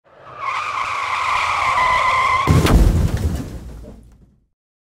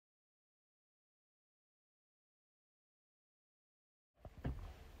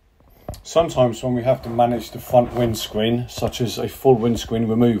Sometimes when we have to manage the front windscreen, such as a full windscreen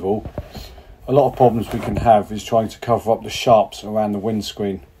removal, a lot of problems we can have is trying to cover up the sharps around the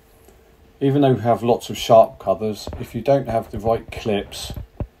windscreen. Even though we have lots of sharp covers, if you don't have the right clips,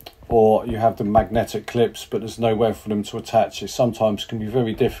 or you have the magnetic clips but there's nowhere for them to attach, it sometimes can be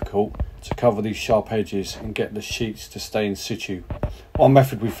very difficult to cover these sharp edges and get the sheets to stay in situ. One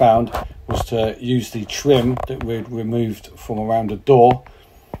method we found was to use the trim that we'd removed from around the door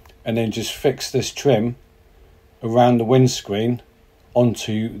and then just fix this trim around the windscreen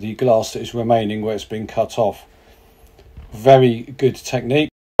onto the glass that is remaining where it's been cut off. Very good technique.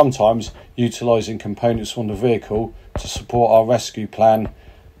 Sometimes utilising components from the vehicle to support our rescue plan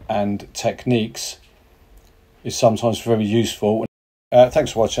and techniques is sometimes very useful.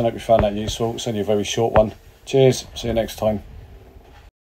 Thanks for watching. I hope you found that useful. It's only a very short one. Cheers. See you next time.